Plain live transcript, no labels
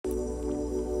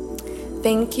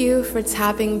Thank you for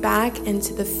tapping back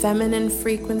into the feminine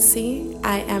frequency.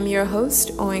 I am your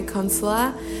host, Owen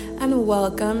Consola, and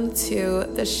welcome to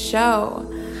the show.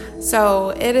 So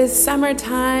it is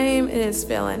summertime, it is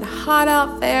feeling hot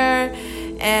out there,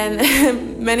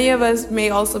 and many of us may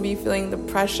also be feeling the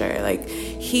pressure. Like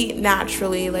heat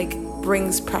naturally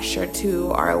brings pressure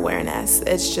to our awareness.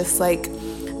 It's just like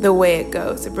the way it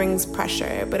goes. It brings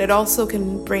pressure, but it also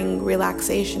can bring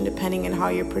relaxation depending on how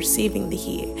you're perceiving the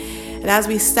heat. And as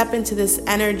we step into this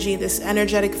energy, this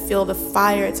energetic field of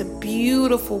fire, it's a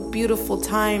beautiful, beautiful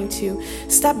time to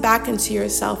step back into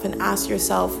yourself and ask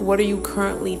yourself, what are you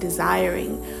currently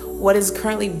desiring? What is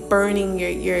currently burning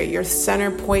your center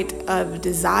point of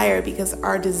desire? Because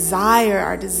our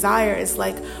desire is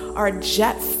like our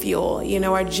jet fuel,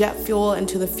 our jet fuel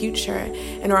into the future,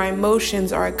 and our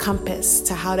emotions are a compass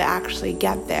to how to actually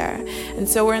get there. And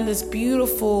so we're in this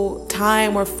beautiful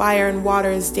time where fire and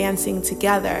water is dancing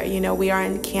together. We are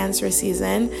in Cancer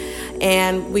season,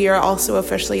 and we are also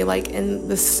officially in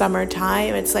the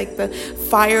summertime. It's like the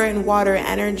fire and water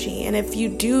energy. And if you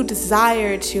do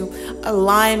desire to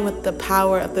align with the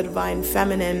power of the divine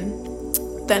feminine,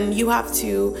 then you have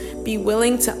to be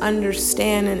willing to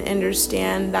understand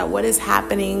that what is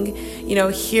happening,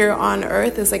 here on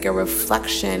earth is like a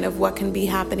reflection of what can be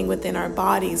happening within our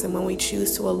bodies. And when we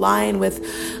choose to align with,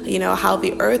 how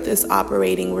the earth is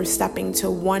operating, we're stepping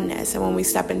to oneness. And when we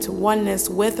step into oneness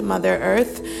with Mother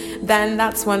Earth, then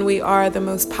that's when we are the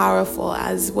most powerful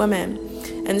as women.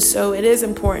 And so it is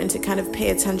important to kind of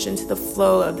pay attention to the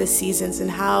flow of the seasons and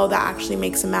how that actually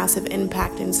makes a massive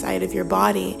impact inside of your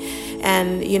body.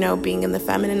 And, being in the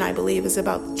feminine, I believe, is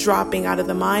about dropping out of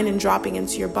the mind and dropping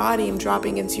into your body. And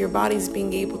dropping into your body is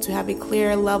being able to have a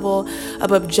clear level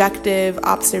of objective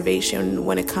observation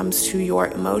when it comes to your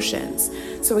emotions.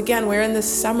 So again, we're in the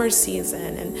summer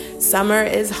season, and summer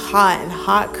is hot, and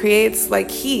hot creates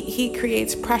heat. Heat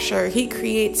creates pressure. Heat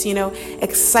creates,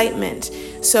 excitement.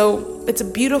 So it's a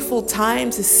beautiful time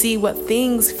to see what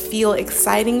things feel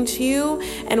exciting to you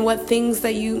and what things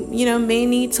that you may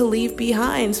need to leave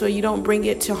behind so you don't bring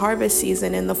it to harvest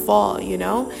season in the fall.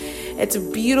 It's a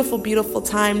beautiful, beautiful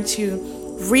time to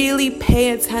really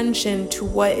pay attention to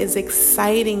what is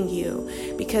exciting you,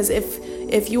 because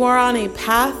if you are on a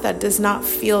path that does not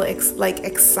feel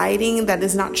exciting, that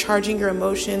is not charging your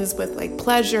emotions with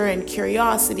pleasure and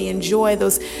curiosity and joy,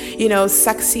 those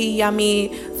sexy,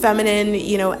 yummy, feminine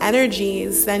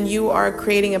energies, then you are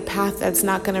creating a path that's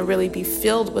not going to really be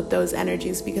filled with those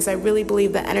energies. Because I really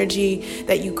believe the energy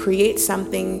that you create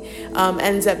something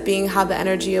ends up being how the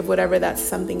energy of whatever that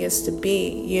something is to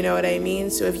be. You know what I mean?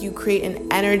 So if you create an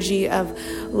energy of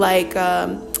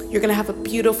you're going to have a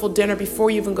beautiful dinner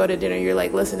before you even go to dinner. You're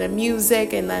listen to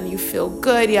music, and then you feel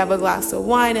good. You have a glass of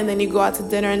wine, and then you go out to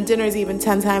dinner, and dinner is even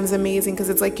 10 times amazing because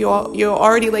it's you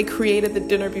already created the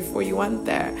dinner before you went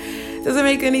there. Doesn't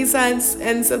make any sense.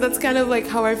 And so that's kind of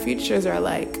how our futures are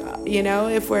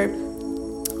if we're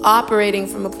operating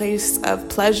from a place of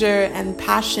pleasure and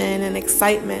passion and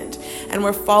excitement, and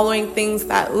we're following things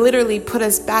that literally put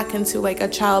us back into a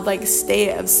childlike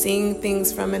state of seeing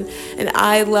things from an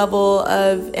eye level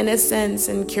of innocence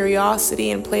and curiosity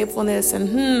and playfulness,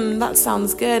 and that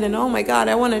sounds good, and oh my god,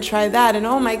 I want to try that, and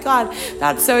oh my god,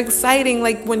 that's so exciting.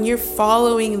 When you're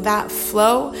following that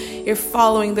flow, you're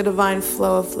following the divine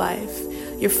flow of life.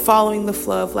 You're following the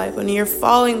flow of life. When you're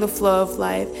following the flow of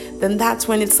life, then that's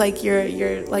when it's you're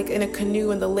in a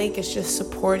canoe and the lake is just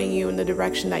supporting you in the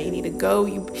direction that you need to go.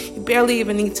 You barely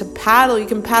even need to paddle. You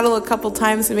can paddle a couple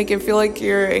times to make it feel like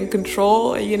you're in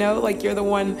control, you're the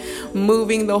one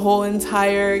moving the whole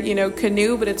entire,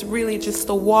 canoe, but it's really just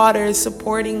the water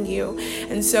supporting you.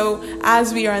 And so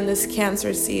as we are in this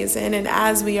Cancer season, and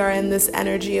as we are in this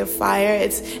energy of fire,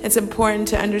 it's important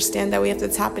to understand that we have to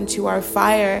tap into our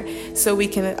fire so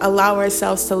we can allow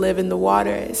ourselves to live in the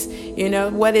waters.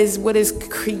 What is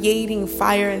creating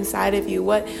fire inside of you?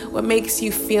 What makes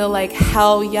you feel like,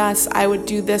 hell yes, I would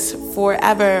do this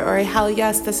forever, or hell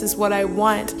yes, this is what I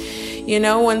want.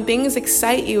 When things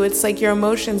excite you, it's your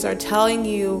emotions are telling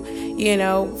you,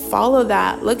 follow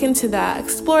that, look into that,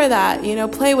 explore that,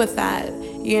 play with that.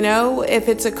 If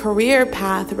it's a career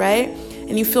path, right?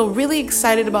 And you feel really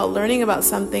excited about learning about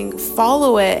something,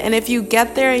 follow it. And if you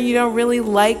get there and you don't really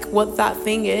like what that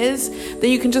thing is, then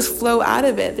you can just flow out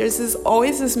of it. There's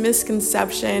always this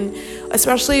misconception,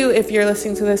 especially if you're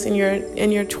listening to this in your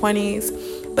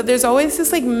 20s, But there's always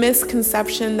this like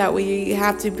misconception that we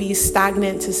have to be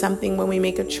stagnant to something when we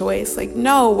make a choice. Like,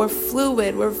 no, we're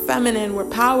fluid, we're feminine, we're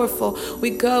powerful. We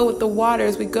go with the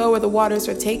waters, we go where the waters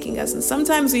are taking us. And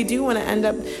sometimes we do want to end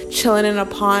up chilling in a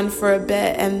pond for a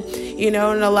bit and, and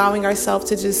allowing ourselves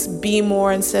to just be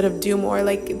more instead of do more.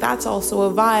 Like, that's also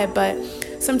a vibe. But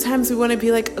sometimes we want to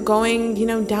be like going,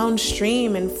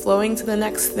 downstream and flowing to the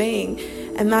next thing.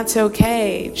 And that's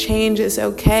okay. Change is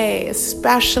okay,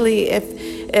 especially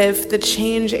if the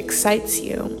change excites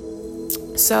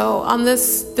you. So on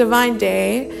this divine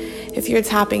day, if you're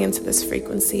tapping into this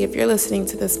frequency, if you're listening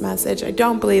to this message, I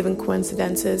don't believe in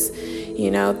coincidences.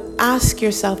 Ask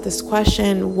yourself this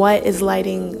question: what is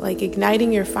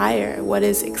igniting your fire? What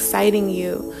is exciting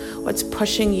you? What's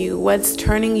pushing you? What's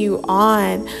turning you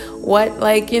on? What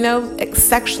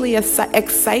sexually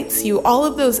excites you? All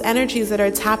of those energies that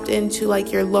are tapped into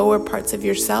your lower parts of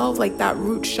yourself, like that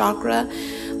root chakra.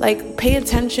 Pay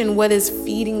attention what is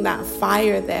feeding that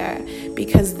fire there,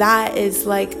 because that is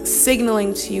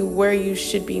signaling to you where you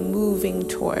should be moving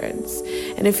towards.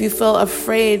 And if you feel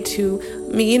afraid to,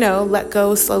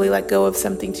 slowly let go of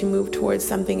something to move towards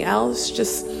something else,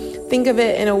 just think of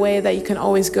it in a way that you can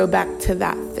always go back to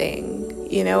that thing.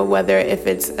 Whether if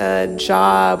it's a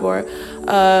job or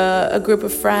a group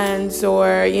of friends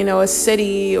or, a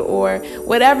city or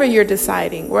whatever you're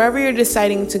deciding, wherever you're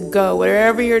deciding to go,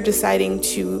 wherever you're deciding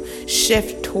to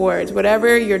shift towards,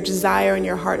 whatever your desire and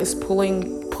your heart is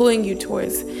pulling you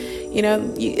towards.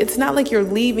 It's not like you're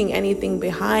leaving anything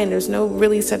behind. There's no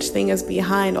really such thing as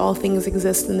behind. All things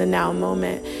exist in the now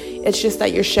moment. It's just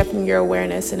that you're shifting your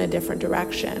awareness in a different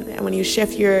direction. And when you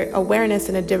shift your awareness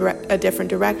in a different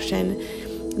direction,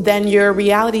 then your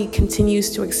reality continues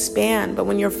to expand. But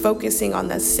when you're focusing on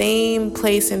the same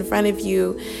place in front of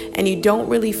you and you don't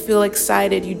really feel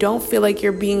excited, you don't feel like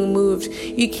you're being moved,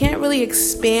 you can't really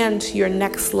expand to your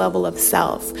next level of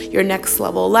self, your next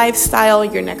level lifestyle,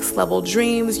 your next level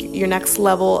dreams, your next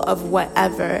level of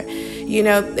whatever.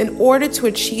 In order to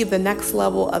achieve the next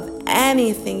level of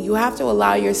anything, you have to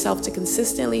allow yourself to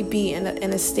consistently be in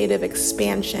a state of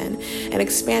expansion. And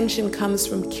expansion comes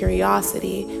from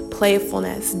curiosity,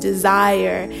 playfulness,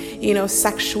 desire,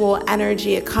 sexual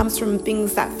energy. It comes from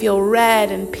things that feel red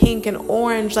and pink and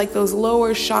orange, like those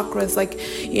lower chakras,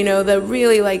 the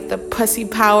really the pussy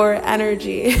power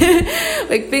energy.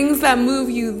 Things that move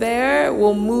you there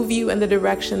will move you in the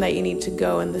direction that you need to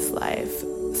go in this life.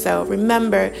 So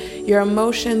remember, your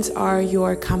emotions are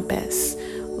your compass.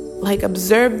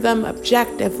 Observe them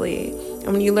objectively.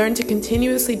 And when you learn to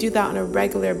continuously do that on a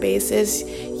regular basis,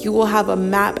 you will have a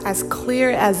map as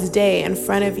clear as day in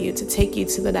front of you to take you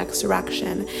to the next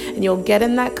direction. And you'll get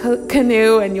in that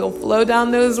canoe and you'll flow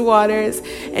down those waters,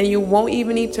 and you won't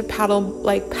even need to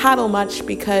paddle much,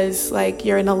 because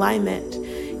you're in alignment.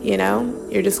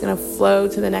 You're just going to flow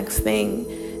to the next thing.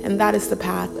 And that is the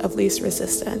path of least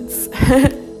resistance.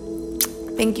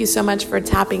 Thank you so much for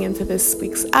tapping into this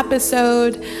week's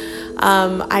episode.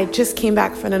 I just came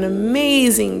back from an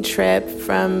amazing trip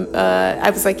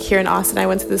I was here in Austin. I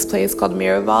went to this place called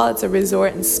Miraval. It's a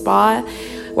resort and spa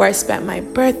where I spent my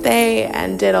birthday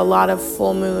and did a lot of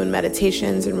full moon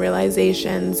meditations and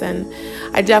realizations. And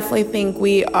I definitely think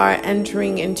we are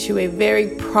entering into a very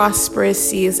prosperous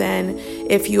season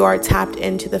if you are tapped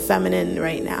into the feminine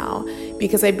right now.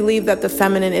 Because I believe that the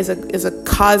feminine is a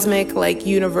cosmic,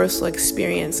 universal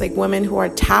experience. Women who are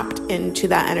tapped into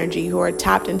that energy, who are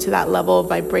tapped into that level of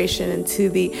vibration, into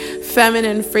the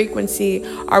feminine frequency,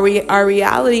 our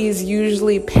realities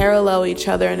usually parallel each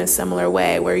other in a similar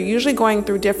way. We're usually going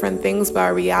through different things, but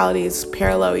our realities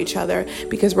parallel each other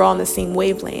because we're all on the same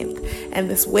wavelength.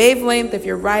 And this wavelength, if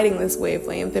you're riding this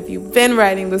wavelength, if you've been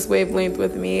riding this wavelength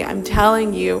with me, I'm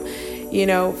telling you,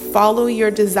 follow your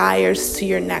desires to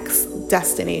your next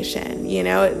destination,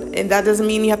 and that doesn't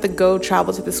mean you have to go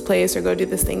travel to this place or go do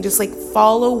this thing. Just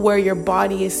follow where your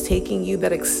body is taking you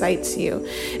that excites you.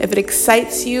 If it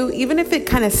excites you, even if it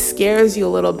kind of scares you a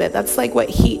little bit, that's what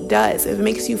heat does. If it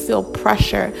makes you feel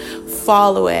pressure,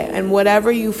 follow it. And whatever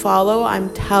you follow,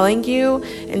 I'm telling you,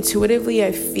 intuitively,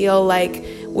 I feel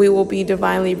we will be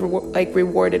divinely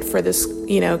rewarded for this,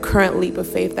 current leap of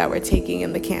faith that we're taking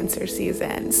in the Cancer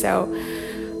season. So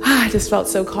I just felt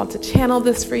so called to channel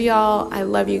this for y'all. I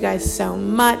love you guys so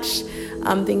much.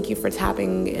 Thank you for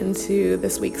tapping into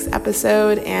this week's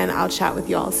episode, and I'll chat with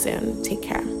y'all soon. Take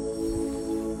care.